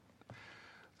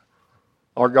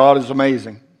Our God is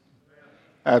amazing.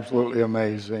 Absolutely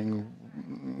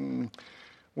amazing.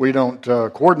 We don't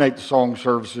coordinate the song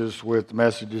services with the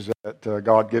messages that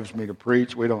God gives me to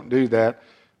preach. We don't do that.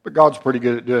 But God's pretty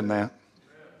good at doing that.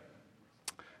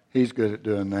 He's good at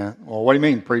doing that. Well, what do you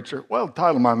mean, preacher? Well, the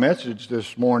title of my message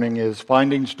this morning is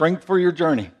Finding Strength for Your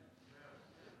Journey.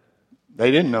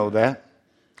 They didn't know that.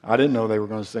 I didn't know they were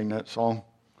going to sing that song.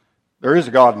 There is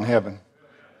a God in heaven.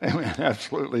 Amen.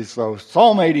 Absolutely so.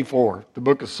 Psalm 84, the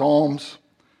book of Psalms.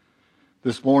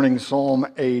 This morning, Psalm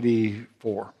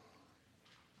 84.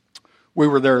 We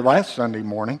were there last Sunday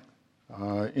morning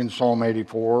in Psalm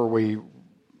 84. We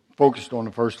focused on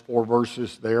the first 4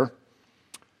 verses there.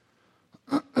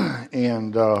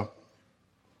 And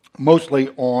mostly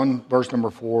on verse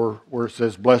number 4 where it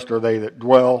says, "Blessed are they that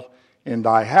dwell in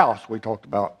thy house." We talked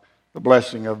about the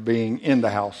blessing of being in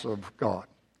the house of God.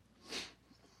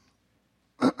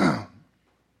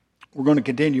 We're going to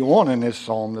continue on in this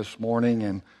psalm this morning,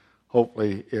 and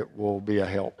hopefully it will be a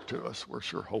help to us. We're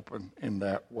sure hoping in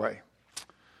that way.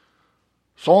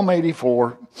 Psalm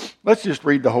 84, let's just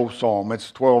read the whole psalm. It's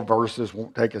 12 verses,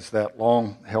 won't take us that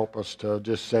long. Help us to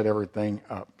just set everything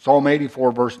up. Psalm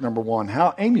 84, verse number 1.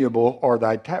 "How amiable are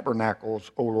thy tabernacles,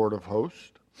 O Lord of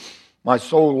hosts! My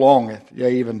soul longeth,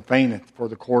 yea, even fainteth for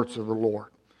the courts of the Lord.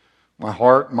 My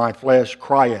heart and my flesh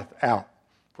crieth out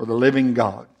for the living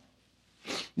God.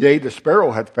 Yea, the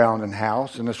sparrow hath found an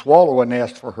house, and the swallow a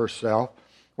nest for herself,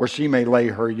 where she may lay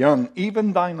her young,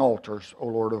 even thine altars, O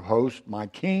Lord of hosts, my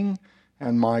King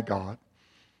and my God.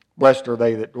 Blessed are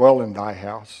they that dwell in thy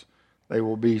house. They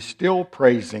will be still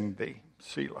praising thee."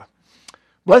 Selah.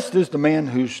 "Blessed is the man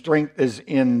whose strength is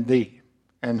in thee,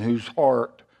 and whose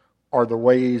heart are the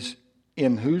ways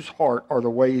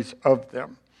of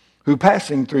them, who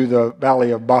passing through the valley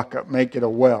of Baca make it a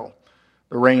well.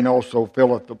 The rain also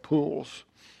filleth the pools.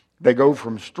 They go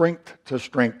from strength to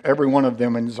strength. Every one of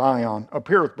them in Zion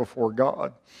appeareth before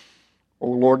God. O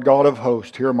Lord God of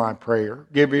hosts, hear my prayer.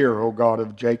 Give ear, O God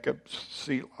of Jacob.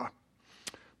 Selah.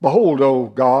 Behold, O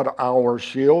God, our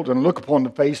shield, and look upon the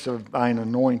face of thine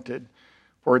anointed.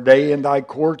 For a day in thy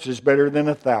courts is better than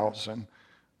 1,000.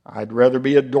 I'd rather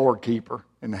be a doorkeeper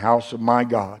in the house of my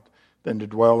God than to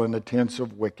dwell in the tents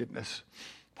of wickedness.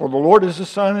 For the Lord is a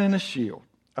sun and shield.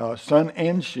 The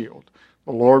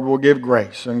Lord will give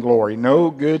grace and glory. No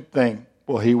good thing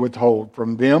will he withhold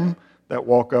from them that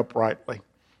walk uprightly.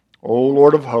 O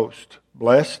Lord of hosts,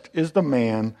 blessed is the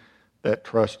man that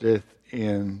trusteth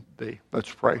in thee."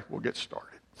 Let's pray. We'll get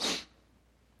started.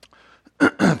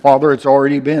 Father, it's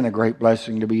already been a great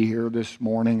blessing to be here this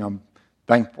morning. I'm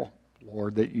thankful,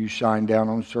 Lord, that you shine down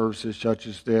on services such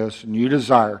as this, and you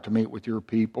desire to meet with your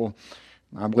people.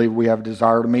 I believe we have a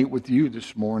desire to meet with you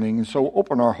this morning. And so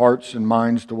open our hearts and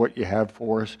minds to what you have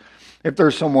for us. If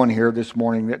there's someone here this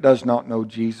morning that does not know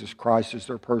Jesus Christ as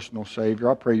their personal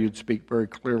Savior, I pray you'd speak very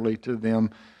clearly to them,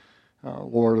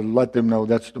 Lord, and let them know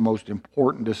that's the most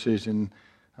important decision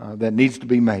that needs to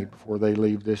be made before they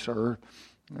leave this earth.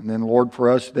 And then, Lord, for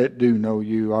us that do know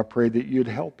you, I pray that you'd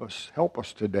help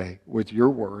us today with your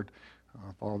word.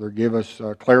 Father, give us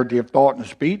clarity of thought and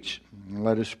speech, and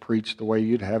let us preach the way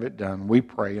you'd have it done. We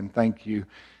pray and thank you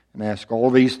and ask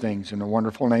all these things in the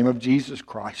wonderful name of Jesus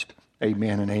Christ.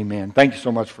 Amen and amen. Thank you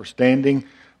so much for standing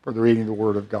for the reading of the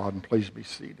Word of God, and please be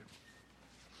seated.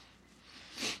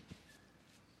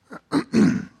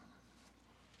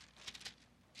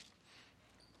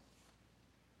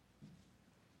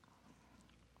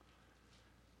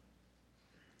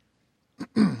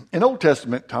 In Old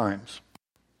Testament times,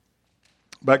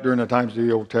 back during the times of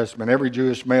the Old Testament, every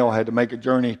Jewish male had to make a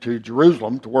journey to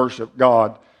Jerusalem to worship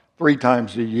God 3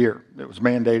 times a year. It was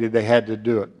mandated they had to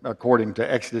do it, according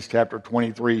to Exodus chapter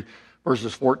 23,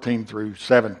 verses 14 through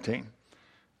 17.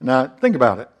 Now, think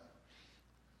about it.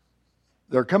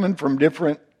 They're coming from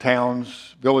different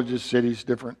towns, villages, cities,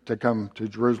 different to come to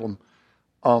Jerusalem.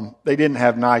 They didn't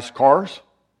have nice cars.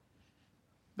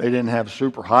 They didn't have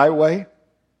superhighway.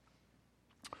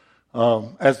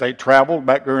 As they traveled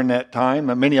back during that time,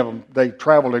 and many of them, they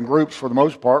traveled in groups for the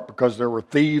most part because there were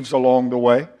thieves along the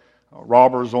way,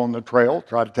 robbers on the trail,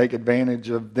 try to take advantage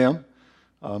of them.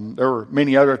 There were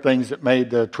many other things that made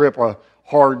the trip a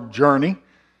hard journey.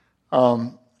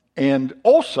 And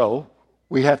also,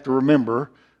 we have to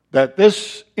remember that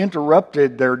this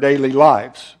interrupted their daily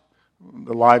lives,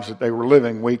 the lives that they were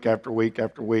living week after week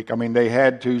after week. I mean, they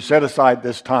had to set aside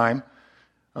this time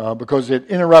because it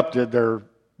interrupted their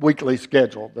weekly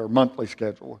schedule, their monthly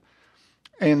schedule.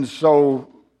 And so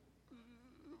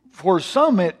for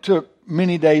some it took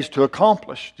many days to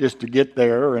accomplish, just to get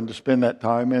there and to spend that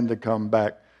time and to come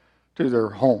back to their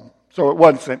home. So it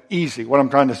wasn't easy. What I'm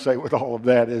trying to say with all of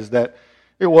that is that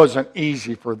It wasn't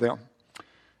easy for them.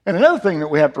 And another thing that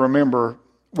we have to remember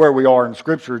where we are in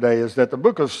Scripture today is that the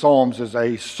book of Psalms is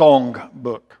a song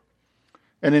book.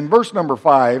 And in verse number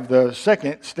 5, the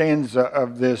second stanza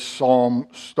of this psalm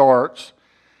starts,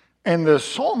 and the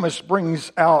psalmist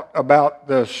brings out about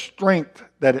the strength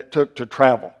that it took to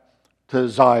travel to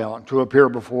Zion, to appear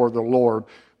before the Lord.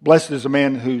 Blessed is the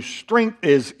man whose strength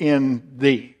is in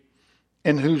thee,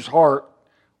 in whose heart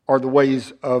are the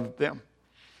ways of them.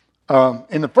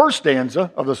 In the first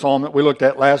stanza of the psalm that we looked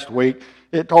at last week,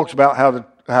 it talks about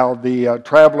how the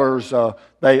travelers,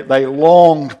 they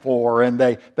longed for and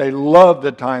they love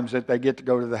the times that they get to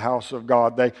go to the house of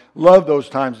God. They love those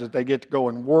times that they get to go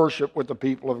and worship with the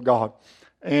people of God.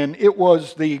 And it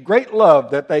was the great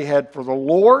love that they had for the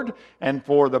Lord and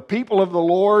for the people of the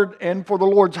Lord and for the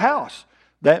Lord's house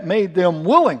that made them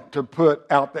willing to put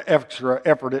out the extra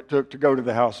effort it took to go to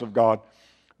the house of God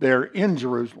there in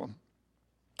Jerusalem.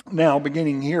 Now,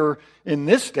 beginning here in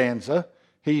this stanza,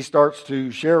 he starts to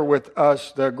share with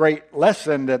us the great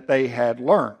lesson that they had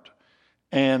learned.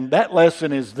 And that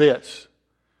lesson is this.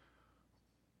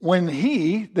 When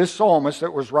this psalmist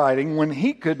that was writing, when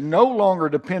he could no longer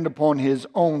depend upon his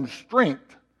own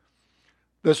strength,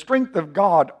 the strength of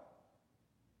God,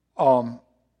 the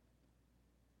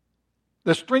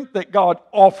strength that God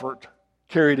offered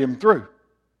carried him through.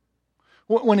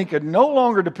 When he could no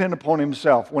longer depend upon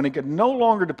himself, when he could no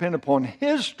longer depend upon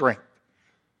his strength,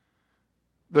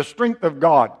 the strength of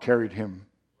God carried him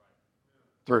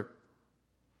through.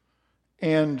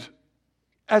 And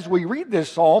as we read this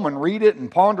psalm and read it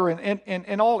and ponder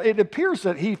and all, it appears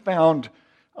that he found,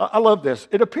 I love this,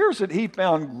 it appears that he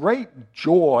found great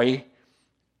joy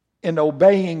in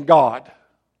obeying God.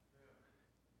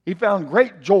 He found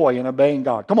great joy in obeying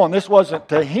God. Come on, this wasn't,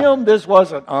 to him, this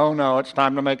wasn't, oh no, it's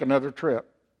time to make another trip.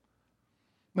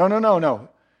 No.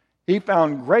 He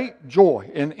found great joy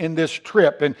in this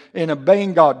trip and in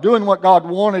obeying God, doing what God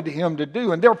wanted him to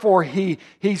do. And therefore, he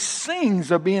sings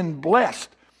of being blessed.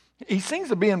 He sings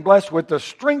of being blessed with the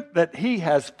strength that he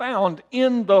has found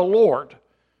in the Lord.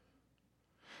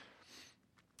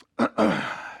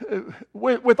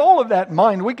 With all of that in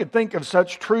mind, we could think of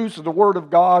such truths of the Word of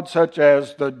God, such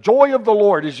as the joy of the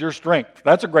Lord is your strength.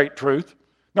 That's a great truth.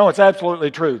 No, it's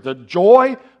absolutely true. The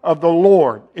joy of the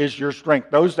Lord is your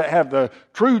strength. Those that have the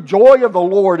true joy of the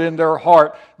Lord in their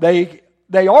heart, they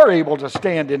are able to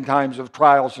stand in times of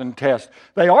trials and tests.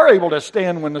 They are able to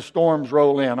stand when the storms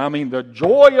roll in. I mean, the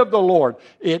joy of the Lord,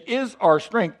 it is our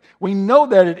strength. We know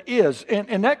that it is,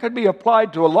 and that could be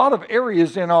applied to a lot of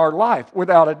areas in our life,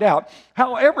 without a doubt.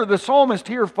 However, the psalmist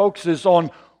here focuses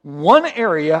on one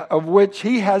area of which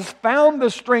he has found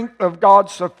the strength of God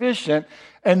sufficient,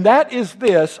 and that is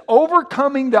this: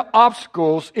 overcoming the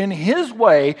obstacles in his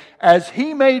way as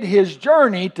he made his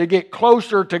journey to get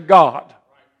closer to God.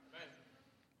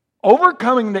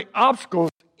 Overcoming the obstacles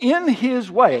in his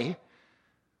way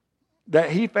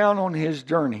that he found on his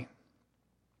journey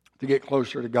to get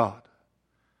closer to God.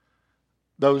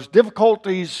 Those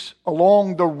difficulties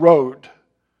along the road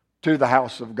to the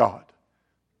house of God,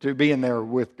 to being there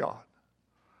with God.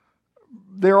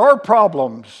 There are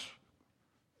problems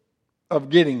of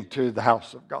getting to the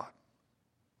house of God.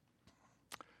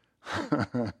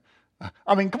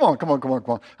 I mean, come on.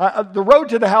 The road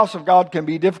to the house of God can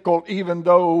be difficult even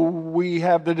though we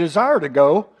have the desire to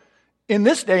go in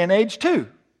this day and age too.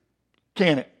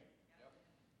 Can it?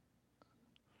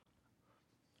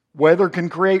 Weather can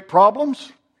create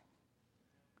problems.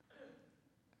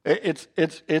 At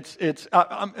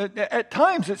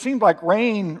times it seems like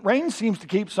rain seems to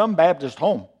keep some Baptists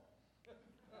home.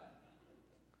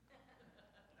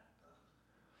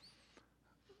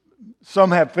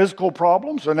 Some have physical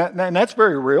problems, and that's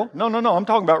very real. No, I'm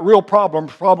talking about real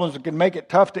problems that can make it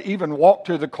tough to even walk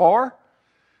to the car,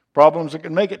 problems that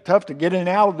can make it tough to get in and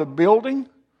out of the building.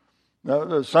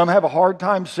 Some have a hard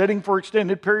time sitting for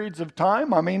extended periods of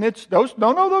time. I mean, those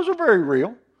are very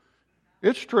real.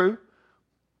 It's true.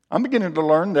 I'm beginning to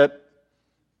learn that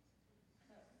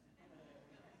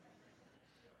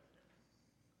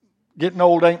getting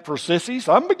old ain't for sissies.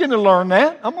 I'm beginning to learn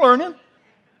that. I'm learning.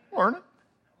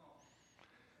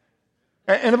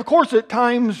 And of course, at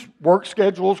times, work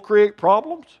schedules create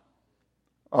problems.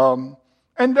 And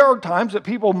there are times that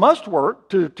people must work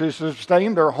to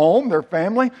sustain their home, their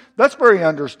family. That's very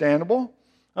understandable.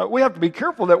 We have to be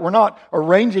careful that we're not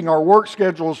arranging our work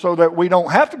schedules so that we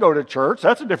don't have to go to church.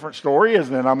 That's a different story,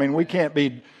 isn't it? I mean, we can't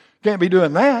be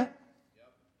doing that.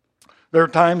 There are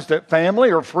times that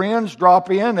family or friends drop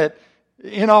in at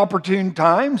Inopportune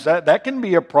times, that can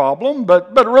be a problem,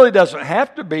 but it really doesn't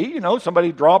have to be.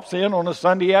 Somebody drops in on a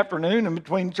Sunday afternoon in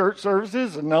between church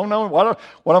services, and what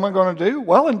am I going to do?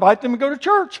 Well, invite them to go to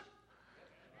church.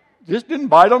 Just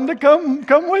invite them to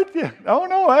come with you. Oh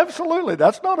no, absolutely.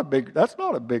 That's not a big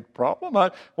problem.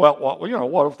 What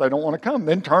if they don't want to come?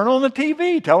 Then turn on the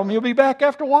TV. Tell them you'll be back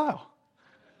after a while.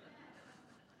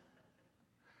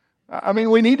 I mean,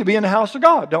 we need to be in the house of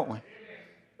God, don't we?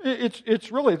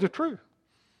 It's really the truth.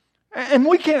 And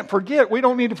we can't forget, we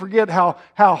don't need to forget how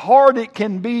hard it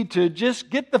can be to just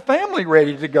get the family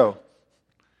ready to go.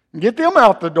 Get them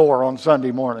out the door on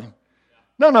Sunday morning.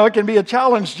 No, it can be a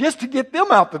challenge just to get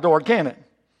them out the door, can't it?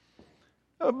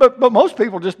 But most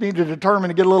people just need to determine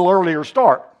to get a little earlier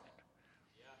start.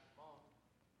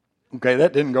 Okay,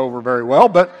 that didn't go over very well,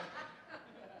 but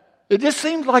it just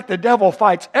seems like the devil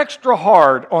fights extra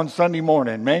hard on Sunday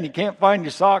morning. Man, you can't find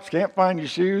your socks, can't find your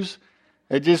shoes.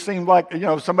 It just seems like,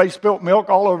 somebody spilt milk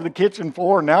all over the kitchen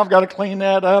floor, and now I've got to clean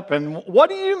that up. And what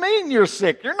do you mean you're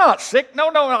sick? You're not sick.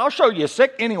 No, I'll show you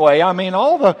sick anyway. I mean,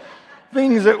 all the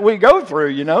things that we go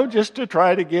through, just to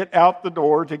try to get out the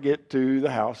door to get to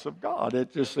the house of God.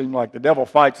 It just seems like the devil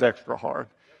fights extra hard.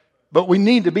 But we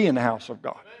need to be in the house of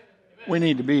God. We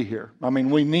need to be here. I mean,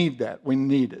 we need that. We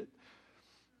need it.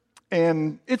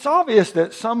 And it's obvious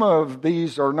that some of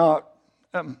these are not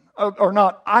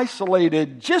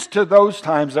isolated just to those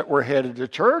times that we're headed to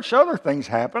church. Other things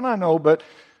happen, I know, but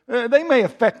they may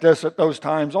affect us at those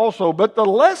times also. But the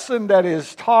lesson that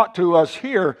is taught to us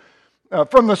here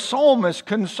from the psalmist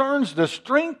concerns the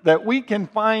strength that we can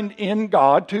find in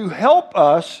God to help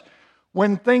us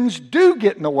when things do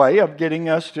get in the way of getting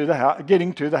to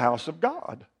the house of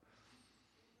God.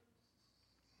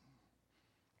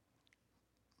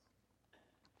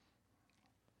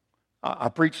 I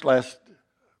preached last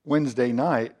Wednesday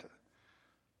night.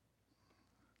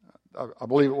 I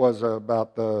believe it was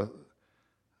about the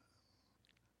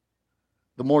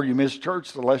more you miss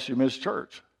church, the less you miss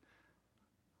church.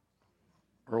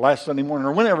 Or last Sunday morning,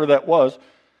 or whenever that was.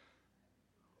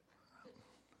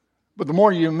 But the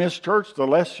more you miss church, the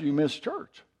less you miss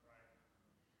church.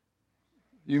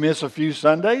 You miss a few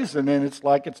Sundays, and then it's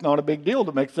like it's not a big deal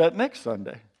to make that next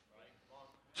Sunday.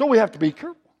 So we have to be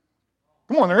careful.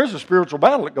 Come on, there is a spiritual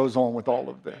battle that goes on with all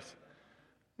of this.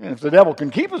 And if the devil can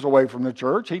keep us away from the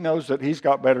church, he knows that he's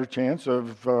got better chance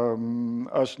of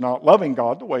us not loving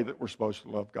God the way that we're supposed to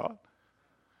love God.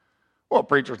 Well,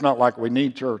 preacher, it's not like we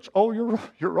need church. Oh,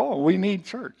 you're wrong. We need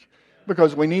church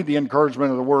because we need the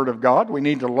encouragement of the Word of God. We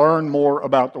need to learn more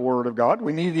about the Word of God.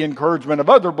 We need the encouragement of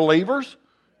other believers.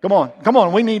 Come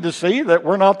on. We need to see that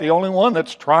we're not the only one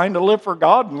that's trying to live for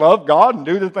God and love God and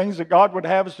do the things that God would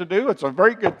have us to do. It's a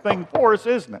very good thing for us,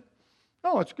 isn't it?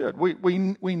 No, it's good. We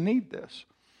need this.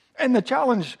 And the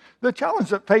challenge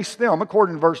that faced them,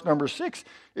 according to verse number 6,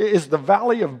 is the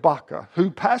valley of Baca,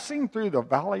 who passing through the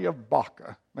valley of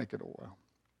Baca, make it a well.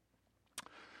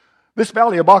 This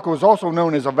valley of Baca was also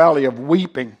known as a valley of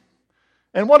weeping.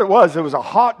 And what it was a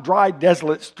hot, dry,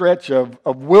 desolate stretch of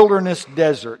wilderness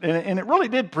desert. And it really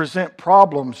did present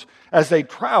problems as they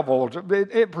traveled.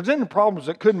 It presented problems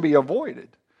that couldn't be avoided.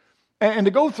 And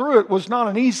to go through it was not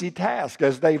an easy task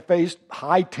as they faced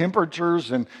high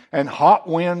temperatures and hot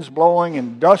winds blowing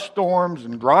and dust storms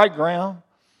and dry ground.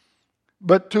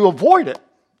 But to avoid it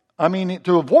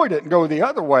and go the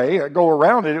other way, go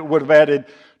around it, it would have added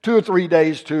 2 or 3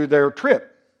 days to their trip.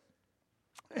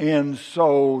 And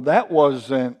so that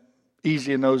wasn't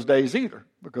easy in those days either,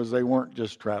 because they weren't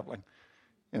just traveling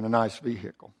in a nice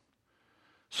vehicle.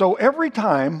 So every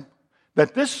time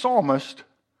that this psalmist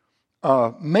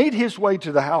made his way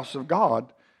to the house of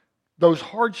God, those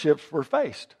hardships were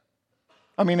faced.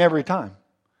 Every time.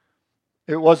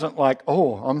 It wasn't like,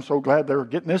 oh, I'm so glad they're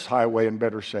getting this highway in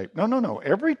better shape. No.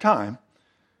 Every time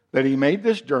that he made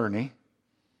this journey,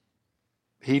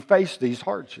 he faced these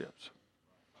hardships.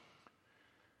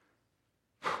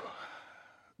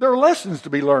 There are lessons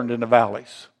to be learned in the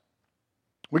valleys.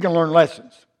 We can learn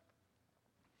lessons.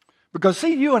 Because,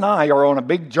 see, you and I are on a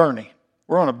big journey.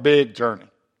 We're on a big journey.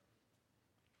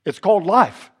 It's called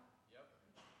life.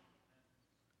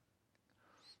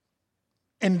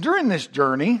 And during this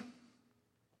journey,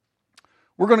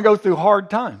 we're going to go through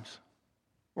hard times.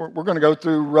 We're going to go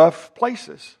through rough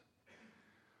places.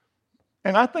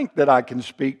 And I think that I can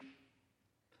speak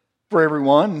for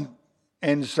everyone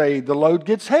and say the load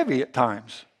gets heavy at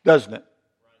times, doesn't it?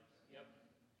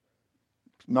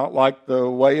 It's not like the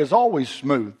way is always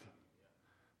smooth.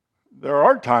 There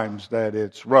are times that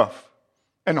it's rough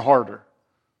and harder,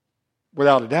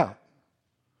 without a doubt.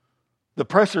 The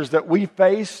pressures that we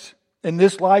face in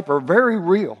this life are very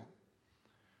real.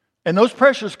 And those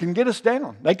pressures can get us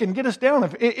down. They can get us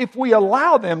down if we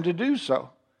allow them to do so.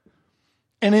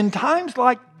 And in times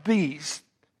like these,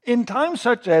 in times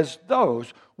such as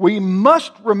those, we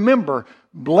must remember,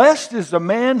 blessed is the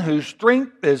man whose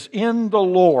strength is in the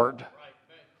Lord.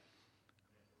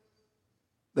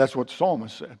 That's what the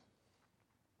psalmist said.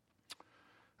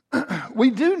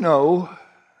 We do know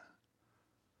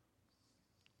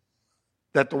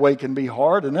that the way can be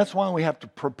hard, and that's why we have to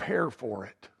prepare for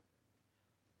it.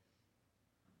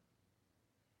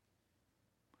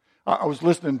 I was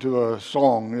listening to a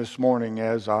song this morning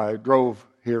as I drove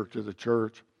here to the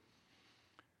church,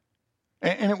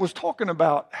 and it was talking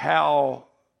about how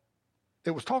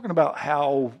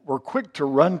we're quick to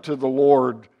run to the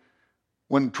Lord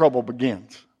when trouble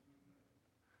begins.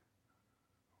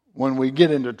 When we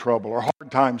get into trouble or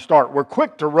hard times start, we're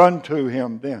quick to run to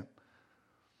Him then.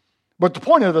 But the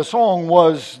point of the song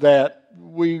was that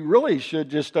we really should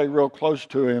just stay real close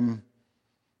to Him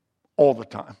all the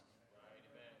time.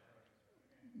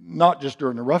 Not just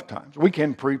during the rough times. We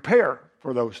can prepare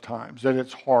for those times that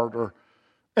it's harder.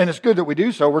 And it's good that we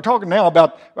do so. We're talking now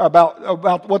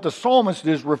about what the psalmist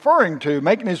is referring to,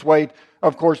 making his way,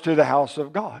 of course, to the house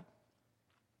of God.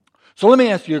 So let me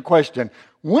ask you a question.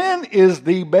 When is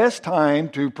the best time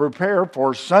to prepare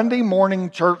for Sunday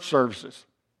morning church services?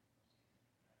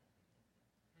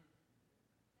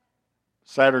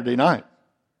 Saturday night.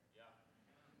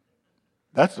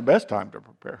 That's the best time to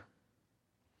prepare.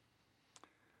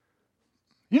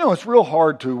 You know, it's real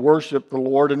hard to worship the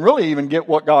Lord and really even get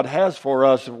what God has for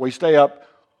us if we stay up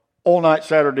all night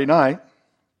Saturday night.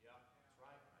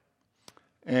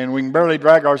 And we can barely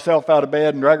drag ourselves out of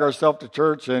bed and drag ourselves to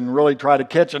church and really try to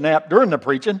catch a nap during the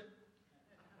preaching.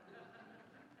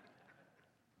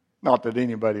 Not that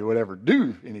anybody would ever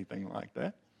do anything like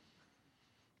that.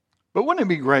 But wouldn't it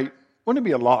be great? Wouldn't it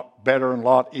be a lot better and a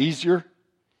lot easier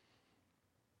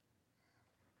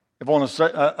if on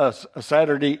a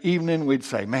Saturday evening we'd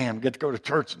say, man, we get to go to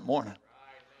church in the morning.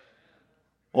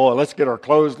 Boy, let's get our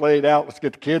clothes laid out. Let's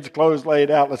get the kids' clothes laid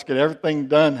out. Let's get everything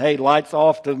done. Hey, lights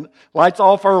off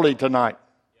early tonight.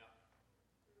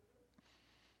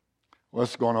 Well,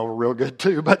 it's going over real good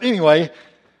too. But anyway,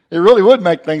 it really would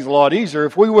make things a lot easier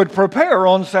if we would prepare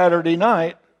on Saturday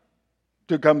night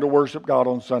to come to worship God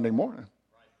on Sunday morning.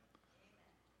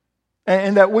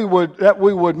 And that we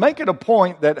would make it a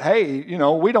point that, hey, you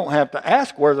know, we don't have to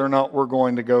ask whether or not we're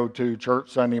going to go to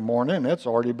church Sunday morning. It's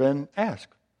already been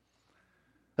asked.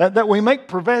 That we make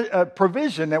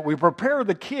provision, that we prepare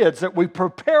the kids, that we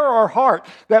prepare our heart,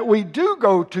 that we do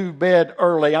go to bed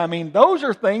early. I mean, those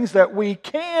are things that we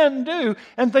can do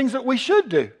and things that we should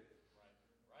do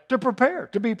to prepare,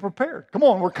 to be prepared. Come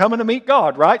on, we're coming to meet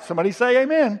God, right? Somebody say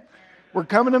amen. We're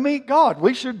coming to meet God.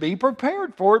 We should be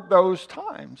prepared for those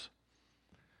times.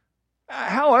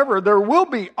 However, there will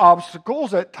be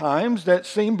obstacles at times that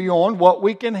seem beyond what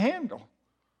we can handle.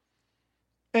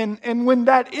 And when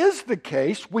that is the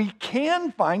case, we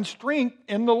can find strength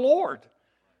in the Lord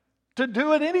to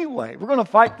do it anyway. We're going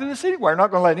to fight through this anyway. We're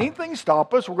not going to let anything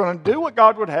stop us. We're going to do what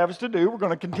God would have us to do. We're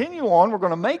going to continue on. We're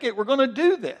going to make it. We're going to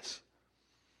do this.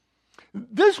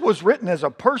 This was written as a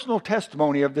personal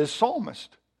testimony of this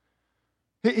psalmist.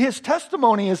 His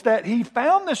testimony is that he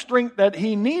found the strength that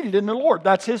he needed in the Lord.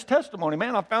 That's his testimony.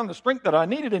 Man, I found the strength that I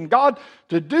needed in God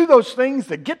to do those things,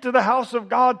 to get to the house of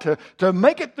God, to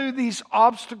make it through these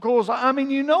obstacles. I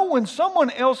mean, you know, when someone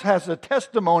else has a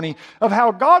testimony of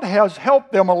how God has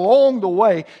helped them along the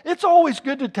way, it's always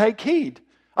good to take heed.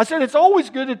 I said it's always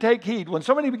good to take heed when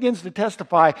somebody begins to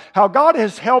testify how God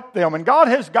has helped them and God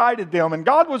has guided them and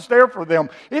God was there for them.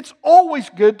 It's always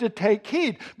good to take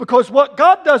heed because what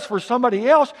God does for somebody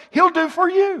else, He'll do for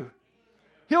you.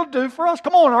 He'll do for us.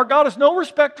 Come on, our God is no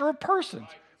respecter of persons.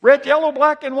 Red, yellow,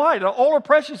 black, and white, all are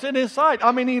precious in His sight.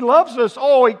 I mean, He loves us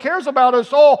all. He cares about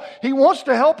us all. He wants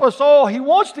to help us all. He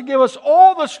wants to give us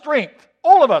all the strength.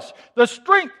 All of us, the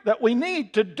strength that we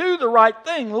need to do the right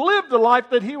thing, live the life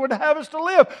that He would have us to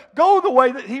live, go the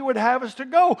way that He would have us to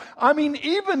go. I mean,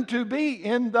 even to be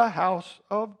in the house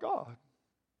of God.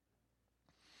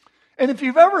 And if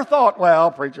you've ever thought, well,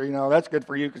 preacher, you know, that's good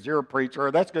for you because you're a preacher,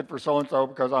 or that's good for so-and-so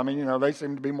because, I mean, you know, they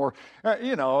seem to be more,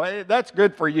 that's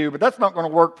good for you, but that's not going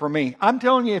to work for me. I'm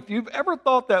telling you, if you've ever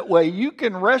thought that way, you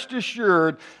can rest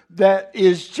assured that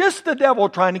is just the devil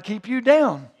trying to keep you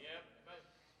down.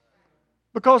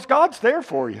 Because God's there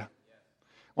for you.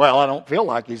 Well, I don't feel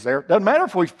like He's there. Doesn't matter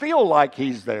if we feel like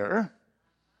He's there.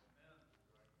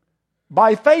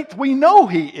 By faith, we know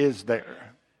He is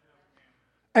there.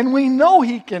 And we know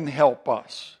He can help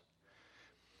us.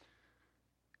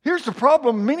 Here's the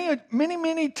problem.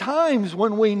 Many times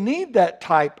when we need that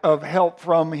type of help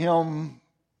from Him,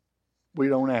 we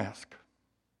don't ask.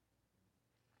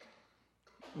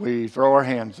 We throw our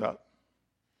hands up.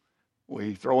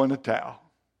 We throw in the towel.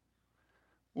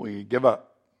 We give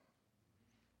up.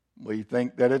 We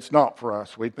think that it's not for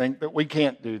us. We think that we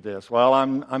can't do this. Well,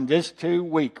 I'm just too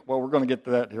weak. Well, we're going to get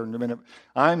to that here in a minute.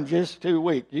 I'm just too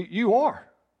weak. You are.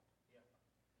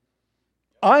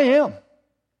 I am.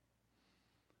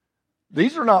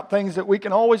 These are not things that we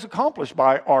can always accomplish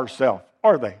by ourselves,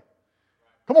 are they?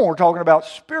 Come on, we're talking about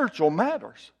spiritual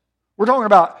matters. We're talking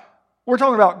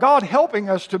about God helping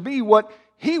us to be what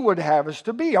He would have us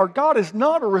to be. Our God is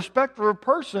not a respecter of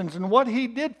persons, and what He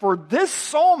did for this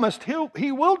psalmist,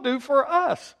 He will do for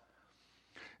us.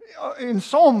 In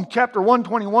Psalm chapter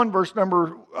 121, verses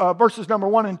number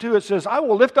 1 and 2, it says, I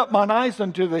will lift up mine eyes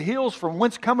unto the hills, from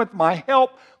whence cometh my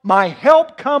help. My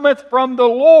help cometh from the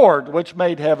Lord, which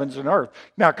made heavens and earth.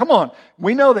 Now, come on.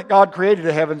 We know that God created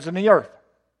the heavens and the earth.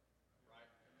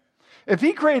 If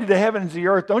He created the heavens and the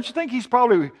earth, don't you think He's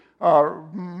probably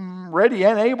ready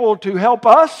and able to help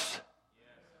us?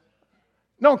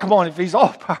 No, come on, if He's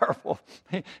all powerful.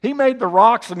 He made the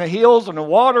rocks and the hills and the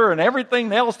water and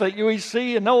everything else that you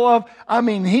see and know of. I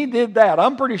mean, He did that.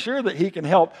 I'm pretty sure that He can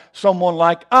help someone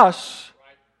like us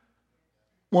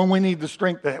when we need the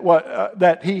strength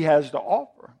that He has to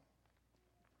offer.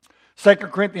 2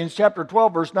 Corinthians chapter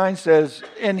 12, verse 9 says,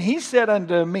 And He said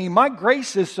unto me, My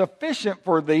grace is sufficient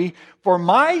for thee, for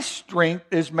my strength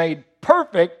is made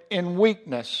perfect in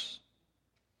weakness.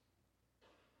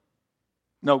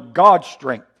 No, God's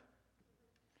strength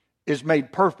is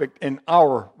made perfect in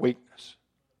our weakness.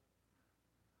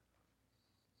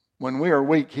 When we are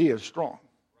weak, He is strong.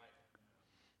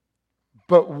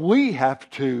 But we have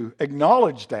to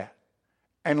acknowledge that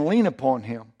and lean upon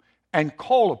Him and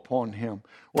call upon Him.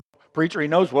 Well, preacher, He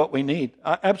knows what we need.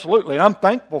 Absolutely. I'm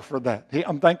thankful for that.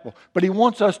 I'm thankful. But He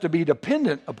wants us to be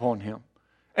dependent upon Him.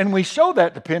 And we show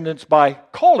that dependence by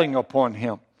calling upon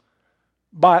Him.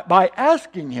 By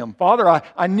asking Him, Father,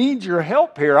 I need your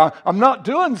help here. I'm not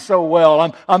doing so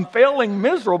well. I'm failing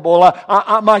miserable.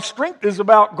 My strength is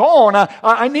about gone.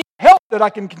 I need help that I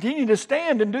can continue to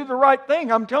stand and do the right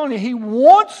thing. I'm telling you, He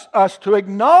wants us to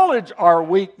acknowledge our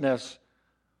weakness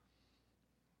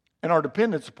and our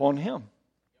dependence upon Him.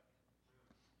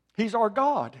 He's our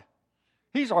God.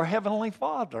 He's our Heavenly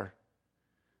Father.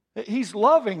 He's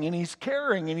loving and He's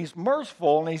caring and He's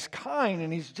merciful and He's kind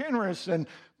and He's generous, and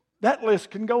that list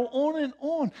can go on and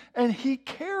on. And He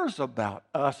cares about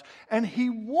us, and He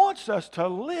wants us to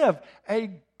live a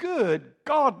good,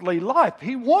 godly life.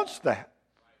 He wants that.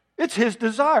 It's His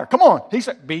desire. Come on. He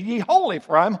said, Be ye holy,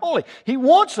 for I am holy. He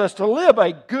wants us to live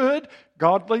a good,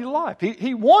 godly life.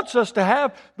 He wants us to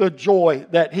have the joy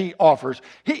that He offers.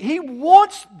 He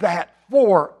wants that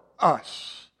for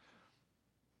us.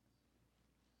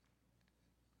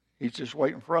 He's just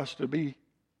waiting for us to be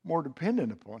more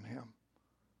dependent upon Him.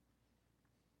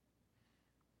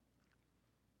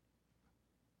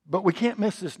 But we can't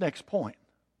miss this next point.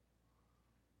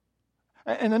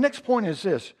 And the next point is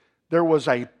this. There was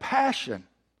a passion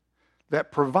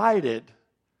that provided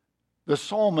the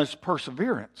psalmist's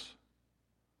perseverance.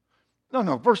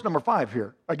 No, verse number 5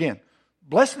 here. Again,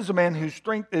 blessed is the man whose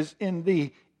strength is in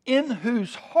thee, in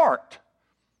whose heart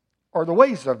are the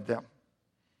ways of them.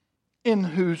 In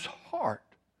whose heart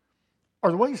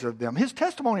are the ways of them. His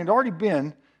testimony had already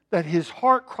been that his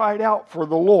heart cried out for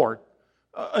the Lord.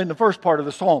 In the first part of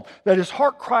the psalm, that his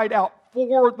heart cried out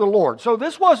for the Lord. So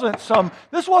this wasn't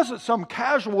some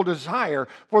casual desire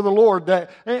for the Lord.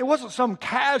 It wasn't some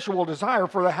casual desire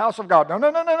for the house of God.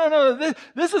 No.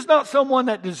 This is not someone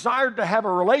that desired to have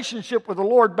a relationship with the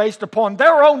Lord based upon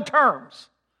their own terms.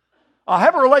 I'll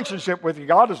have a relationship with you,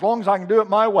 God, as long as I can do it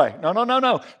my way.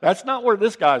 No. That's not where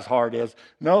this guy's heart is.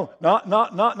 No, not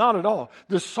at all.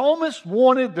 The psalmist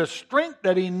wanted the strength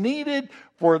that he needed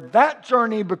for that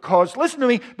journey because, listen to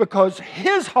me, because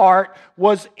his heart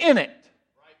was in it.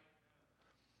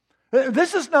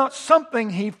 This is not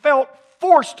something he felt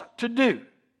forced to do.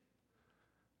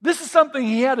 This is something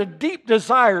he had a deep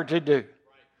desire to do.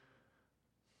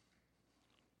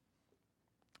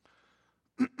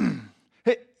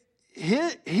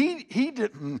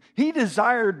 He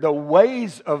desired the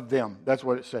ways of them. That's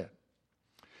what it said.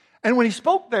 And when he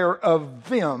spoke there of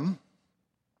them,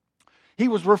 he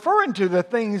was referring to the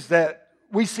things that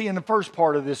we see in the first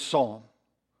part of this psalm.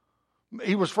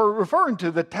 He was referring to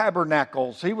the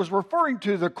tabernacles. He was referring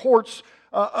to the courts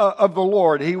of the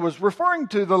Lord. He was referring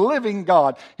to the living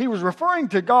God. He was referring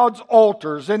to God's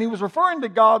altars, and he was referring to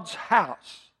God's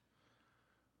house.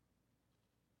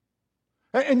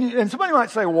 And somebody might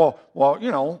say, well,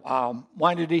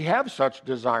 why did he have such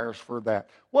desires for that?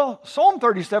 Well, Psalm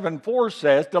 37:4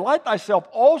 says, delight thyself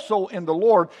also in the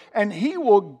Lord, and he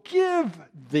will give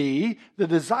thee the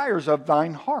desires of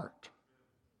thine heart.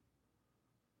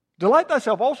 Delight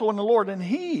thyself also in the Lord, and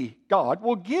he, God,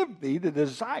 will give thee the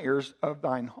desires of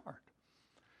thine heart.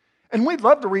 And we'd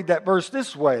love to read that verse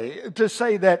this way, to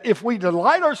say that if we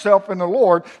delight ourselves in the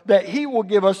Lord, that he will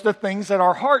give us the things that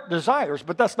our heart desires.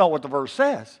 But that's not what the verse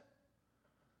says.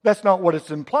 That's not what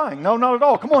it's implying. No, not at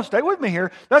all. Come on, stay with me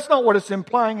here. That's not what it's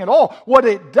implying at all. What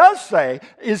it does say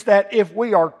is that if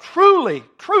we are truly,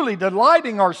 truly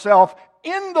delighting ourselves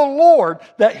in the Lord,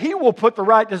 that he will put the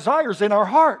right desires in our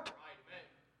heart.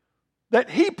 That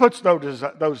he puts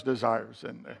those desires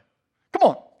in there.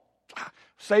 Come on.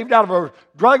 Saved out of a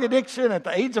drug addiction at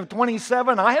the age of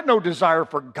 27. I had no desire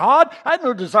for God. I had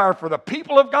no desire for the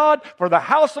people of God, for the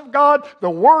house of God, the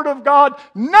Word of God,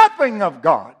 nothing of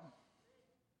God.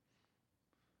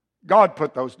 God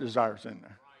put those desires in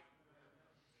there.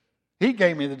 He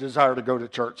gave me the desire to go to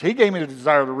church. He gave me the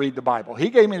desire to read the Bible. He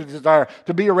gave me the desire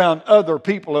to be around other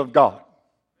people of God.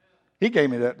 He gave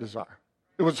me that desire.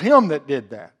 It was him that did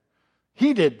that.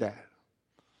 He did that.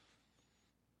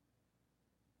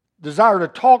 Desire to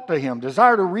talk to him,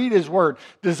 desire to read his word,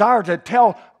 desire to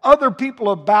tell other people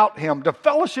about him, to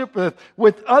fellowship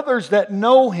with others that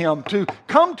know him, to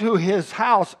come to his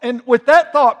house. And with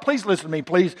that thought, please listen to me,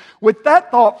 please. With that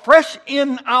thought fresh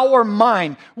in our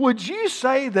mind, would you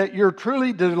say that you're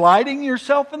truly delighting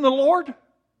yourself in the Lord?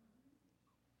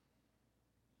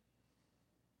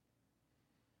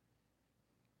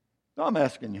 No, I'm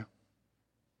asking you.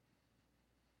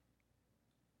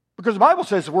 Because the Bible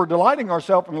says if we're delighting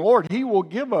ourselves in the Lord, he will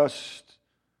give us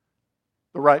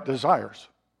the right desires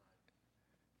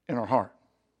in our heart.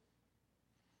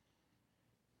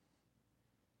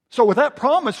 So with that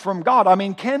promise from God,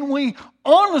 can we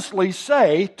honestly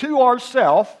say to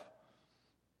ourselves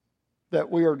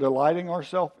that we are delighting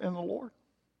ourselves in the Lord?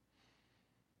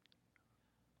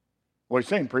 What are you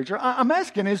saying, preacher? I'm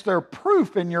asking, is there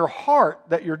proof in your heart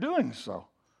that you're doing so?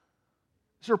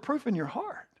 Is there proof in your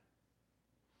heart?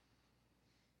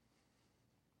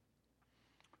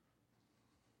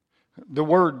 The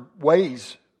word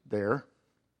ways there,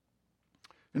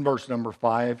 in verse number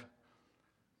 5,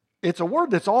 it's a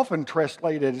word that's often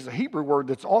translated, it's a Hebrew word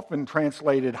that's often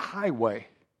translated highway.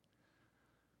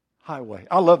 Highway.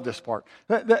 I love this part.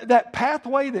 That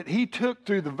pathway that he took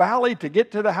through the valley to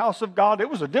get to the house of God, it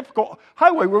was a difficult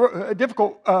highway, a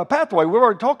difficult pathway. We've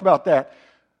already talked about that.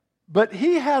 But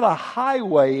he had a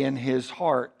highway in his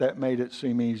heart that made it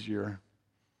seem easier.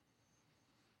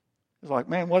 It's like,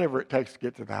 man, whatever it takes to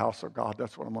get to the house of God,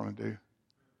 that's what I'm going to do.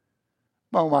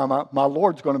 My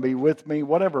Lord's going to be with me,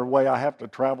 whatever way I have to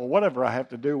travel, whatever I have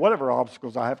to do, whatever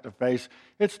obstacles I have to face,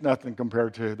 it's nothing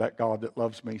compared to that God that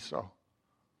loves me so.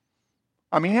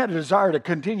 He had a desire to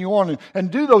continue on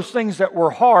and do those things that were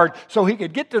hard so he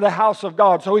could get to the house of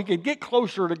God, so he could get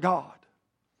closer to God.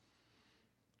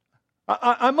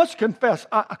 I must confess,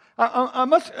 I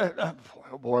must,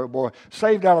 boy,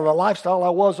 saved out of the lifestyle I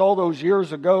was all those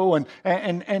years ago, and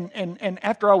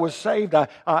after I was saved,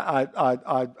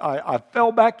 I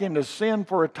fell back into sin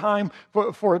for a time,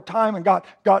 and got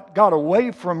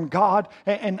away from God,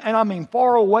 and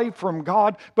far away from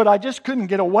God, but I just couldn't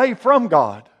get away from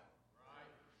God.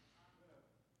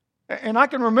 And I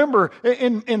can remember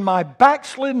in my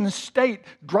backslidden state,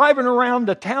 driving around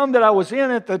the town that I was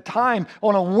in at the time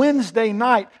on a Wednesday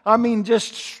night,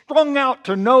 just strung out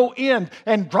to no end,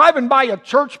 and driving by a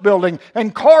church building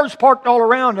and cars parked all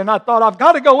around, and I thought, I've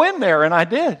got to go in there, and I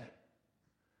did.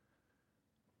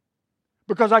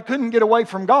 Because I couldn't get away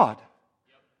from God.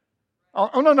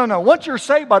 Oh, no. Once you're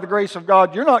saved by the grace of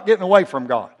God, you're not getting away from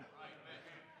God.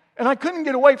 And I couldn't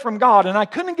get away from God. And I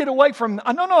couldn't get away from...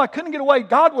 I couldn't get away.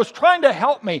 God was trying to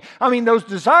help me. Those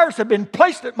desires had been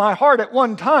placed at my heart at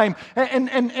one time.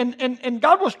 And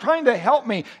God was trying to help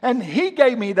me. And He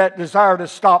gave me that desire to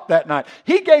stop that night.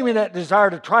 He gave me that desire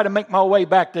to try to make my way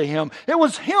back to Him. It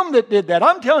was Him that did that.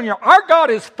 I'm telling you, our God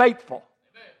is faithful.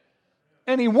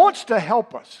 And He wants to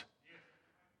help us.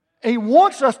 He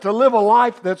wants us to live a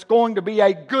life that's going to be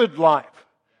a good life.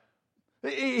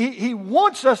 He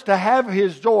wants us to have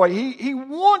His joy. He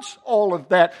wants all of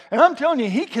that. And I'm telling you,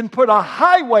 He can put a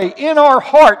highway in our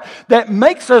heart that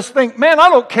makes us think, man, I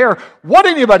don't care what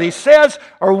anybody says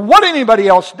or what anybody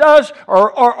else does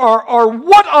or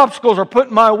what obstacles are put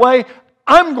in my way.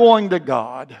 I'm going to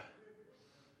God.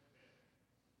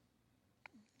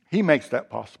 He makes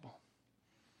that possible.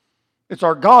 It's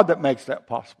our God that makes that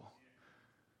possible.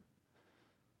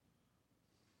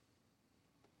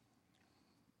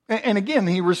 And again,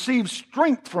 he received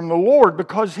strength from the Lord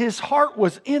because his heart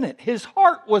was in it. His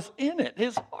heart was in it.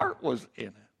 His heart was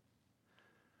in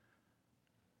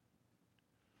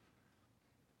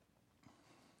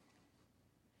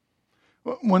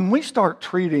it. When we start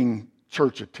treating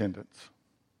church attendance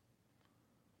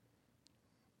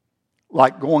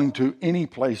like going to any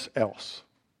place else,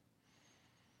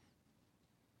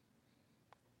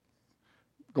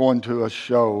 going to a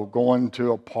show, going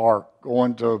to a park,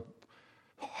 going to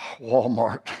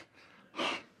Walmart, it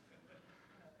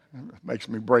makes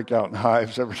me break out in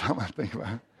hives every time I think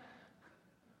about it.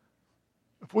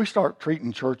 If we start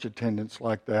treating church attendance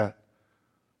like that,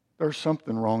 there's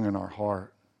something wrong in our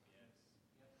heart.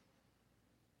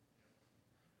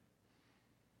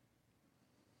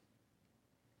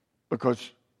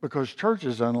 Because church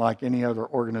is unlike any other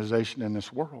organization in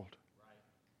this world.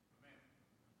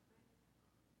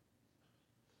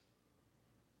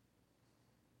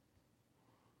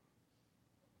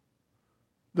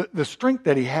 The strength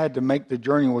that he had to make the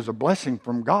journey was a blessing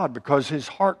from God because his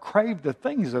heart craved the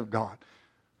things of God.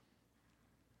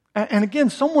 And again,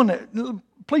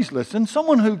 please listen,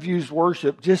 someone who views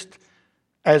worship just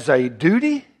as a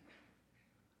duty,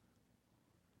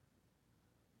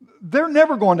 they're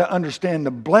never going to understand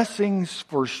the blessings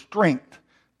for strength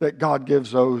that God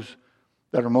gives those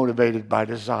that are motivated by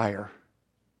desire.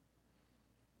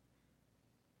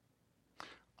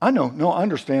 I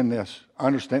understand this. I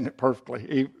understand it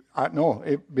perfectly. I know,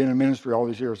 being in ministry all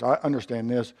these years, I understand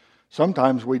this.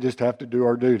 Sometimes we just have to do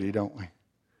our duty, don't we?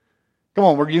 Come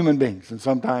on, we're human beings, and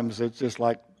sometimes it's just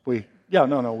like we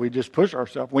just push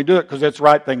ourselves. We do it because it's the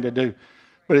right thing to do.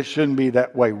 But it shouldn't be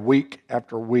that way week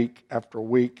after week after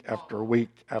week after week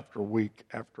after week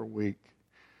after week.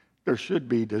 There should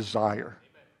be desire.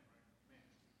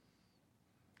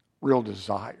 Real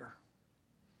desire.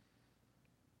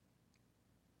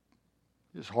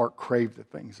 His heart craved the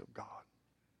things of God.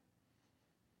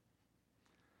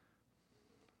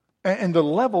 And the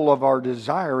level of our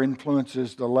desire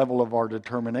influences the level of our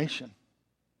determination.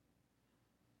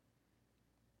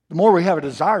 The more we have a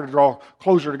desire to draw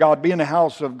closer to God, be in the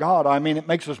house of God, it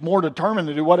makes us more determined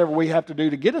to do whatever we have to do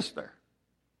to get us there.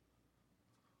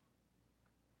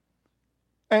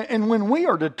 And when we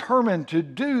are determined to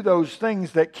do those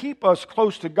things that keep us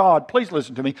close to God, please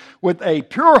listen to me, with a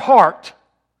pure heart,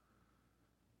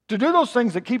 to do those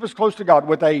things that keep us close to God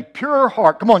with a pure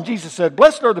heart. Come on, Jesus said,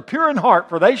 "Blessed are the pure in heart,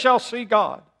 for they shall see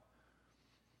God."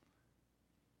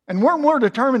 And when we're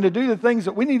determined to do the things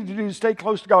that we need to do to stay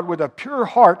close to God with a pure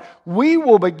heart, we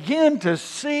will begin to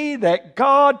see that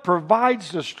God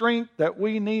provides the strength that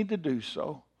we need to do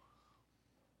so.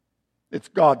 It's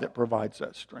God that provides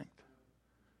that strength.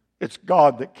 It's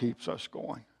God that keeps us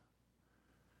going.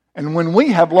 And when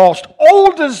we have lost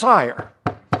all desire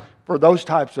for those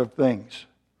types of things,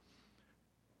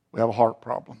 we have a heart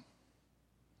problem.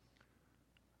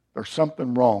 There's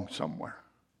something wrong somewhere.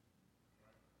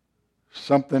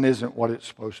 Something isn't what it's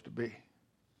supposed to be.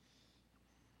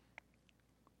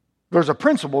 There's a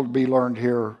principle to be learned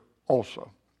here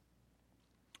also.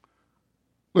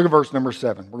 Look at verse number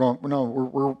 7.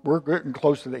 We're getting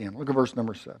close to the end. Look at verse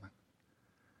number 7.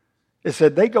 It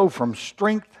said, they go from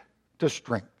strength to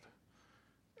strength.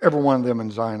 Every one of them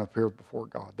in Zion appeared before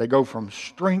God. They go from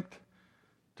strength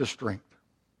to strength.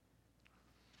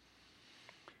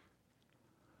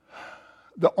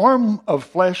 The arm of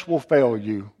flesh will fail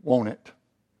you, won't it?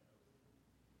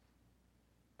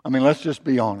 Let's just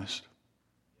be honest.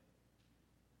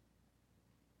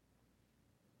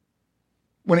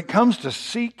 When it comes to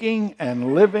seeking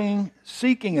and living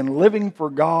for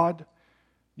God,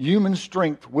 human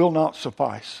strength will not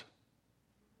suffice.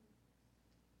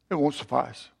 It won't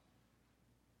suffice.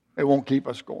 It won't keep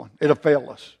us going. It'll fail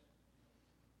us.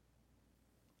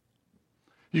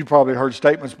 You've probably heard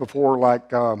statements before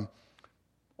like,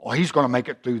 he's going to make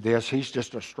it through this. He's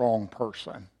just a strong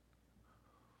person.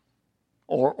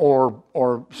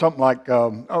 Or something like,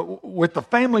 with the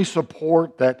family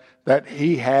support that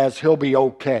he has, he'll be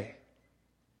okay.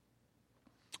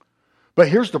 But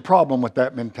here's the problem with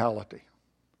that mentality,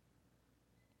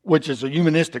 which is a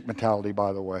humanistic mentality,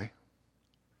 by the way.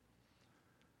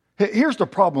 Here's the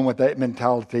problem with that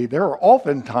mentality. There are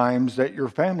often times that your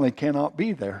family cannot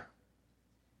be there.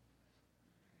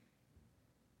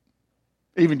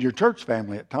 Even your church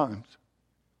family at times.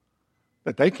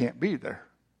 That they can't be there.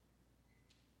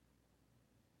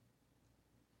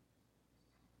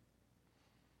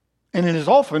 And it is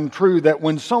often true that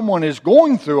when someone is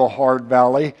going through a hard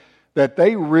valley, that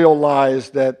they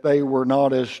realize that they were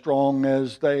not as strong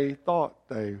as they thought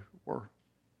they were.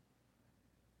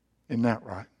 Isn't that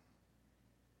right?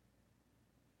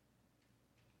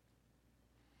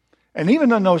 And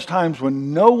even in those times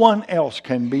when no one else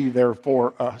can be there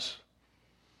for us,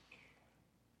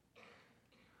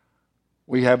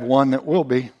 we have one that will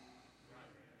be.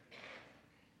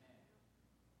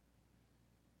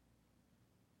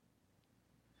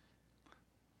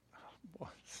 Boy,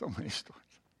 so many stories.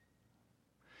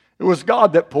 It was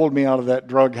God that pulled me out of that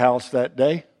drug house that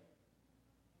day.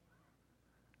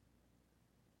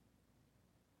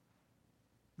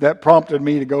 That prompted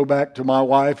me to go back to my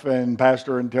wife and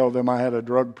pastor and tell them I had a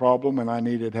drug problem and I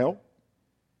needed help.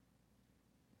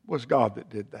 It was God that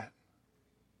did that.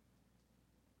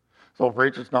 So,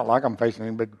 preacher, it's not like I'm facing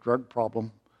any big drug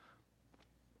problem.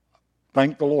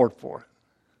 Thank the Lord for it.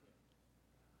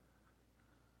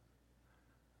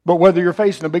 But whether you're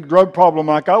facing a big drug problem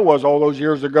like I was all those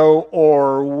years ago,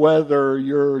 or whether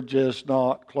you're just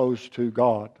not close to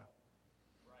God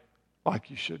like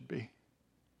you should be.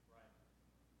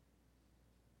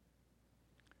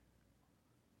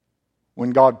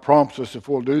 When God prompts us, if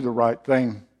we'll do the right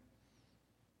thing,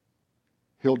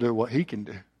 He'll do what He can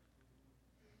do.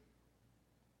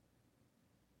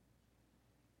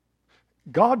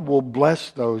 God will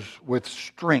bless those with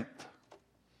strength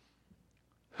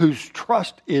whose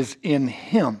trust is in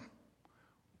Him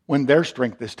when their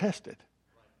strength is tested.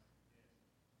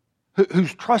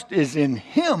 Whose trust is in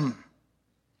Him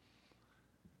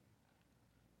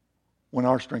when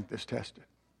our strength is tested.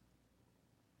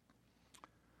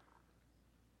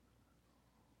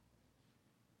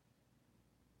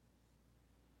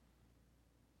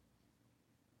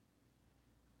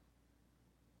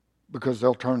 Because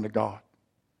they'll turn to God.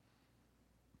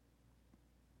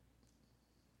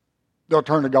 They'll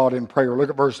turn to God in prayer. Look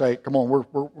at verse 8. Come on,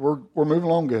 we're moving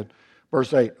along good.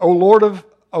 Verse 8. O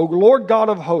Lord God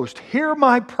of hosts, hear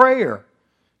my prayer.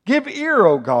 Give ear,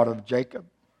 O God of Jacob.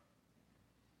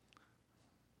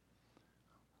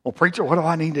 Well, preacher, what do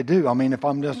I need to do? I mean,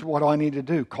 what do I need to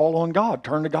do? Call on God.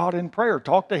 Turn to God in prayer.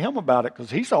 Talk to Him about it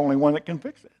because He's the only one that can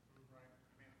fix it.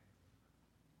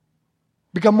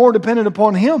 Become more dependent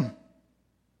upon Him.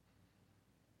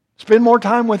 Spend more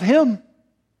time with Him.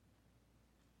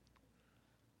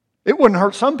 It wouldn't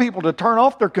hurt some people to turn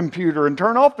off their computer and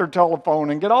turn off their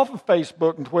telephone and get off of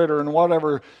Facebook and Twitter and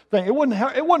whatever thing. It wouldn't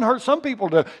hurt some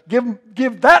people to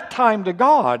give that time to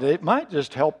God. It might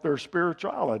just help their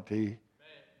spirituality,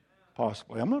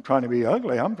 possibly. I'm not trying to be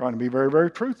ugly. I'm trying to be very,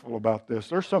 very truthful about this.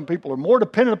 There's some people who are more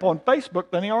dependent upon Facebook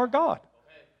than they are God.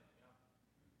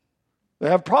 They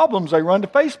have problems, they run to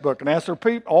Facebook and ask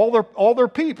all their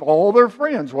people, all their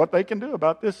friends, what they can do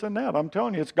about this and that. I'm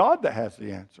telling you, it's God that has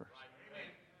the answers.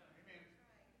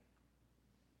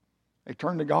 They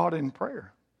turn to God in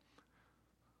prayer.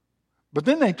 But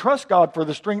then they trust God for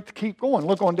the strength to keep going.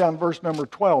 Look on down verse number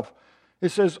 12. It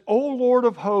says, O Lord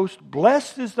of hosts,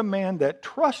 blessed is the man that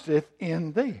trusteth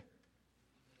in Thee.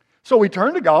 So we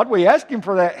turn to God. We ask Him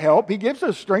for that help. He gives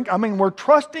us strength. I mean, we're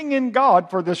trusting in God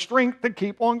for the strength to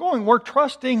keep on going. We're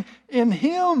trusting in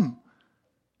Him.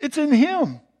 It's in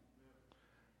Him.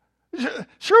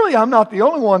 Surely I'm not the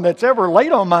only one that's ever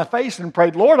laid on my face and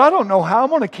prayed, Lord, I don't know how I'm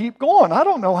going to keep going. I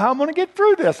don't know how I'm going to get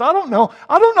through this. I don't know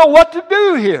what to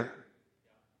do here.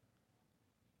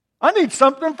 I need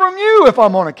something from You if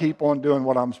I'm going to keep on doing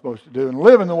what I'm supposed to do and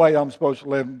living the way I'm supposed to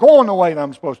live, going the way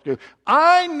I'm supposed to do.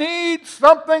 I need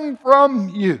something from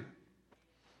You.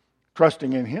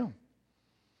 Trusting in Him.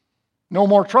 No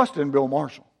more trust in Bill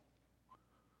Marshall.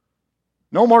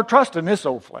 No more trust in this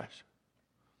old flesh.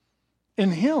 In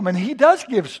Him, and He does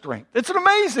give strength. It's an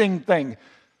amazing thing.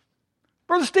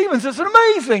 Brother Stevens, it's an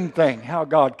amazing thing how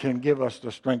God can give us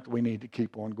the strength we need to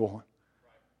keep on going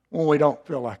when we don't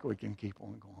feel like we can keep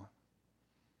on going.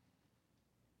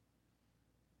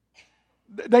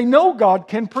 They know God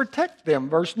can protect them.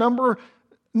 Verse number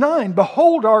 9,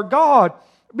 Behold our God.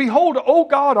 Behold, O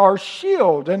God, our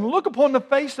shield, and look upon the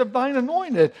face of Thine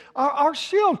anointed. Our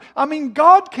shield. I mean,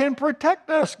 God can protect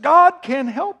us. God can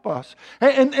help us.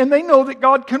 And they know that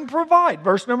God can provide.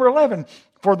 Verse number 11,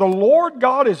 For the Lord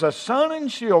God is a sun and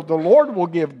shield. The Lord will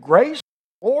give grace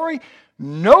and glory.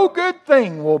 No good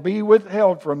thing will be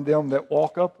withheld from them that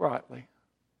walk uprightly.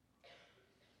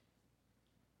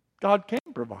 God can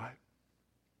provide.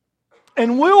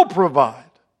 And will provide.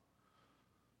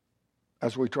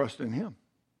 As we trust in Him.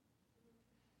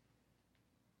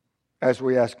 As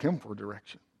we ask Him for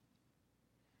direction.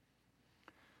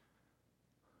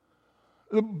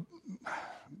 The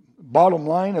bottom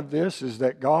line of this is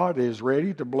that God is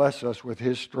ready to bless us with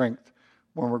His strength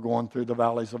when we're going through the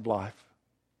valleys of life.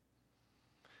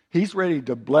 He's ready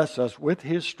to bless us with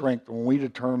His strength when we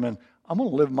determine, I'm going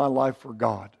to live my life for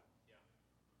God.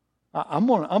 I'm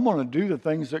going to do the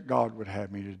things that God would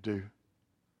have me to do.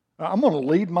 I'm going to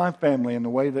lead my family in the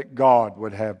way that God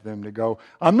would have them to go.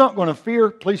 I'm not going to fear,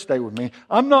 please stay with me,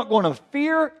 I'm not going to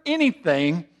fear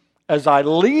anything as I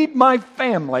lead my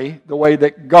family the way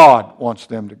that God wants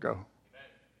them to go.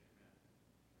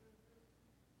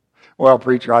 Well,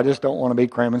 preacher, I just don't want to be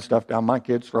cramming stuff down my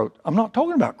kid's throat. I'm not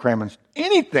talking about cramming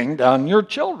anything down your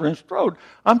children's throat.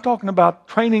 I'm talking about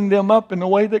training them up in the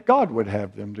way that God would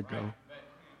have them to go.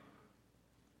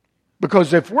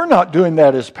 Because if we're not doing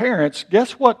that as parents,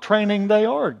 guess what training they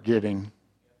are getting?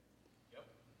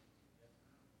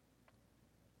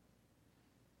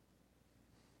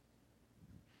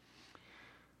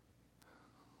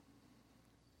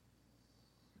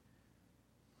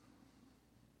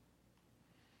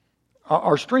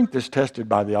 Our strength is tested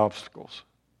by the obstacles.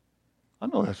 I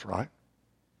know that's right.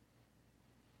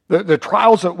 The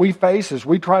trials that we face as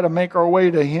we try to make our way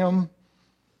to Him,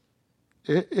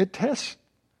 it tests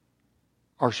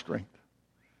our strength.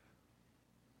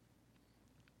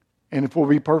 And if we'll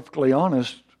be perfectly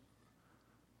honest,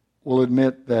 we'll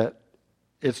admit that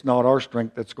it's not our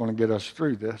strength that's going to get us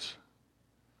through this.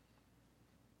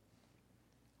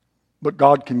 But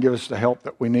God can give us the help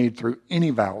that we need through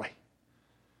any valley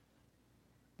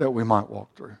that we might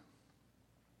walk through.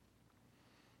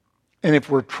 And if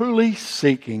we're truly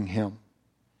seeking Him,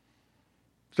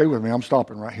 stay with me, I'm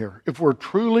stopping right here. If we're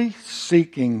truly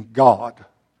seeking God,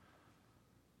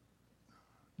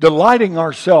 delighting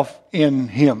ourselves in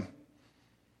Him,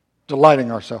 He'll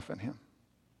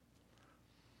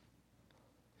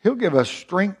give us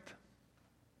strength.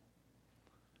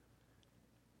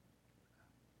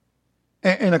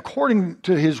 And according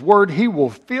to His Word, He will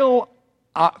fill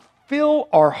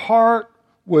our heart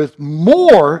with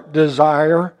more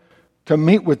desire to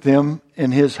meet with Him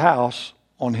in His house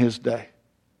on His day.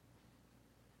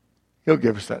 He'll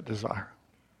give us that desire.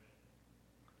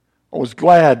 I was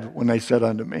glad when they said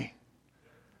unto me,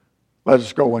 let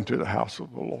us go into the house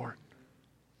of the Lord.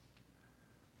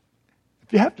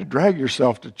 If you have to drag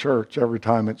yourself to church every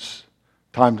time it's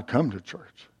time to come to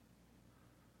church,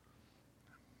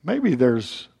 maybe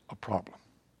there's a problem.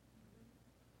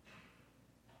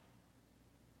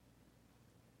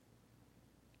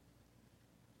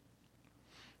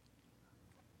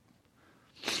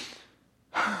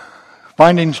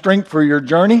 Finding strength for your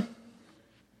journey?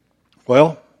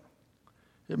 Well,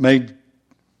 it may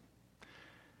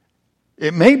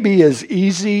be as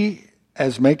easy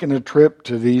as making a trip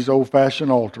to these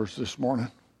old-fashioned altars this morning.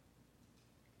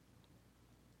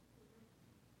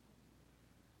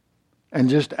 And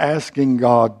just asking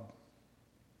God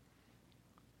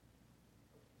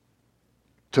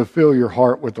to fill your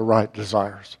heart with the right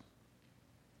desires.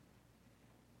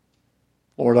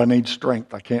 Lord, I need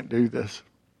strength. I can't do this.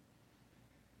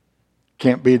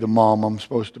 Can't be the mom I'm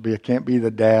supposed to be. I can't be the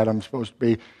dad I'm supposed to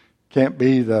be. Can't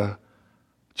be the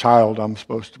child I'm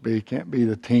supposed to be. Can't be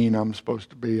the teen I'm supposed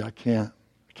to be. I can't,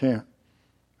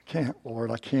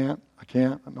 Lord. I can't. I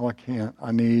know I can't.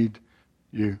 I need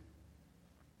you.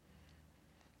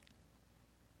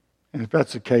 And if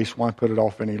that's the case, why put it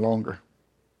off any longer?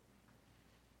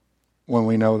 When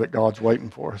we know that God's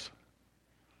waiting for us,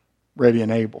 ready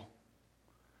and able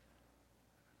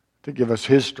to give us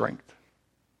His strength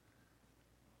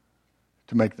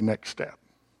to make the next step.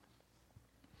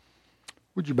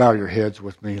 Would you bow your heads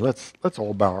with me? Let's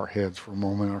all bow our heads for a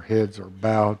moment. Our heads are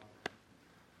bowed.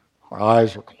 Our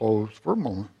eyes are closed for a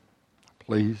moment.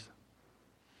 Please.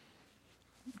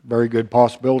 Very good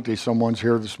possibility someone's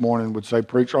here this morning would say,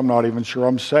 Preacher, I'm not even sure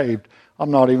I'm saved.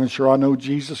 I'm not even sure I know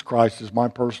Jesus Christ as my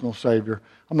personal Savior.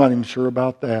 I'm not even sure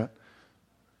about that.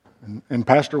 And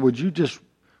Pastor, would you just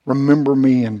remember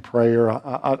me in prayer?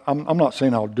 I'm not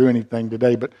saying I'll do anything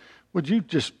today, but would you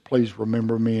just please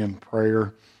remember me in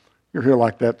prayer? You're here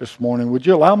like that this morning. Would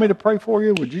you allow me to pray for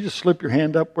you? Would you just slip your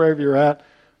hand up wherever you're at?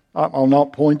 I'll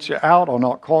not point you out. I'll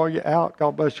not call you out.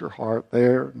 God bless your heart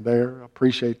there and there. I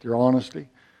appreciate your honesty.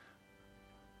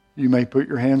 You may put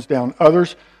your hands down.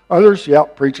 Others, yeah,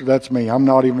 preacher, that's me. I'm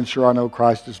not even sure I know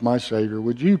Christ as my Savior.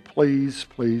 Would you please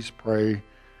pray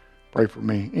for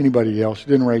me? Anybody else? You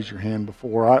didn't raise your hand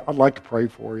before. I'd like to pray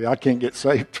for you. I can't get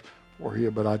saved for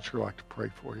you, but I'd sure like to pray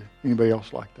for you. Anybody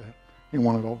else like that?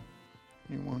 Anyone at all?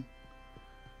 Anyone?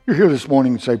 You're here this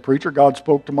morning and say, Preacher, God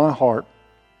spoke to my heart.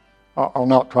 I'll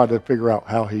not try to figure out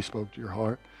how He spoke to your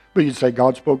heart. But you'd say,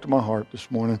 God spoke to my heart this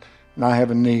morning, and I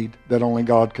have a need that only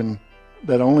God can fill.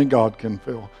 That only God can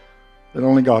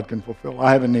fulfill.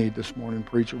 I have a need this morning,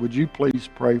 preacher. Would you please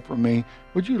pray for me?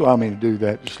 Would you allow me to do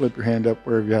that? Just slip your hand up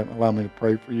wherever you're at and allow me to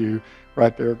pray for you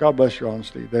right there. God bless your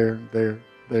honesty. There,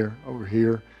 over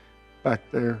here, back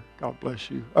there. God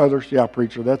bless you. Others, yeah,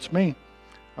 preacher, that's me.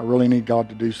 I really need God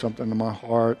to do something to my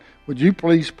heart. Would you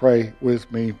please pray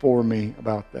with me, for me,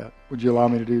 about that? Would you allow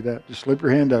me to do that? Just slip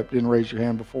your hand up. Didn't raise your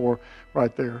hand before.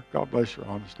 Right there. God bless your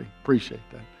honesty. Appreciate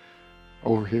that.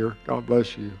 Over here. God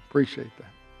bless you. Appreciate that.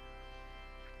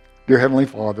 Dear Heavenly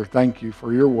Father, thank you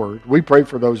for your word. We pray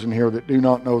for those in here that do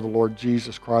not know the Lord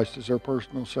Jesus Christ as their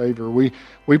personal Savior. We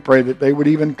pray that they would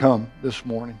even come this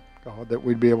morning, God, that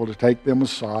we'd be able to take them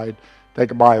aside,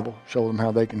 take a Bible, show them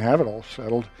how they can have it all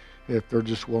settled if they're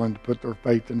just willing to put their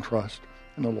faith and trust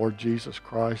in the Lord Jesus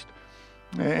Christ.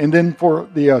 And then for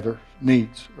the other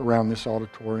needs around this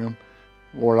auditorium,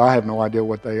 Lord, I have no idea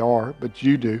what they are, but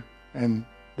you do, and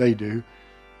they do.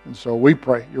 And so we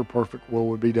pray your perfect will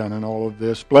would be done in all of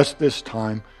this. Bless this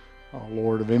time,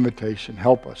 Lord, of invitation.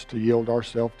 Help us to yield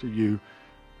ourselves to you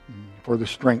for the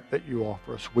strength that you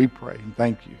offer us. We pray and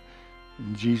thank you.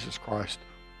 In Jesus Christ's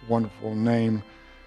wonderful name.